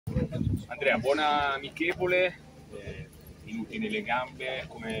Andrea, buona amichevole, minuti nelle gambe,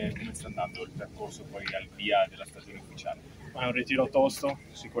 come sta andando il percorso poi al via della stagione ufficiale? È un ritiro tosto,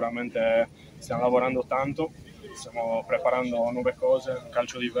 sicuramente stiamo lavorando tanto, stiamo preparando nuove cose, un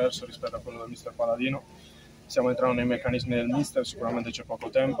calcio diverso rispetto a quello del mister Paladino. Stiamo entrando nei meccanismi del mister, sicuramente c'è poco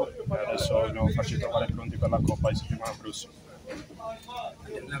tempo e adesso dobbiamo farci trovare pronti per la Coppa di settimana prossima.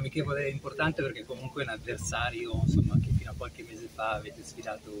 L'amichevole è importante perché comunque è un avversario che fino a qualche mese fa avete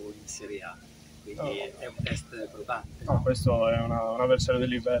sfidato in Serie A, quindi è un test probante. No, questo è un avversario di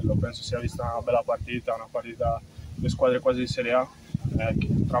livello, penso sia vista una bella partita, una partita due squadre quasi di Serie A, che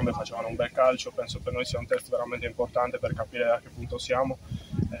entrambe facevano un bel calcio, penso per noi sia un test veramente importante per capire a che punto siamo.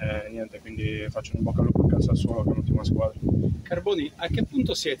 Quindi faccio un bocca al lupo al Sassuolo, che è un'ultima squadra. Carboni, a che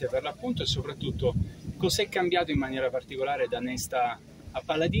punto siete per l'appunto e soprattutto cos'è cambiato in maniera particolare da Nesta a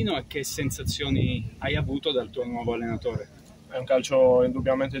Paladino e che sensazioni hai avuto dal tuo nuovo allenatore? È un calcio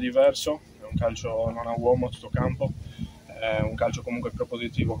indubbiamente diverso, è un calcio non a uomo a tutto campo, è un calcio comunque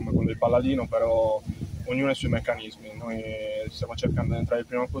propositivo come quello del Paladino, però ognuno ha i suoi meccanismi. Noi stiamo cercando di entrare il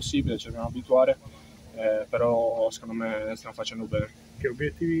prima possibile, ci dobbiamo abituare, però secondo me stiamo facendo bene. Che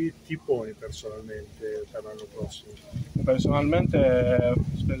obiettivi ti poni personalmente per l'anno prossimo? Personalmente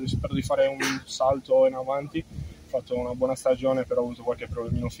spero di fare un salto in avanti, ho fatto una buona stagione però ho avuto qualche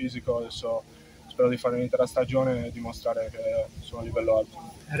problemino fisico, adesso spero di fare un'intera stagione e dimostrare che sono a livello alto.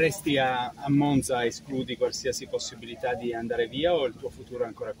 Resti a Monza, escludi qualsiasi possibilità di andare via o il tuo futuro è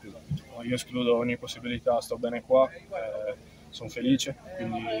ancora qui? Io escludo ogni possibilità, sto bene qua, sono felice,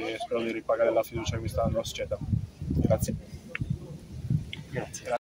 quindi spero di ripagare la fiducia che mi sta dando la società. Grazie.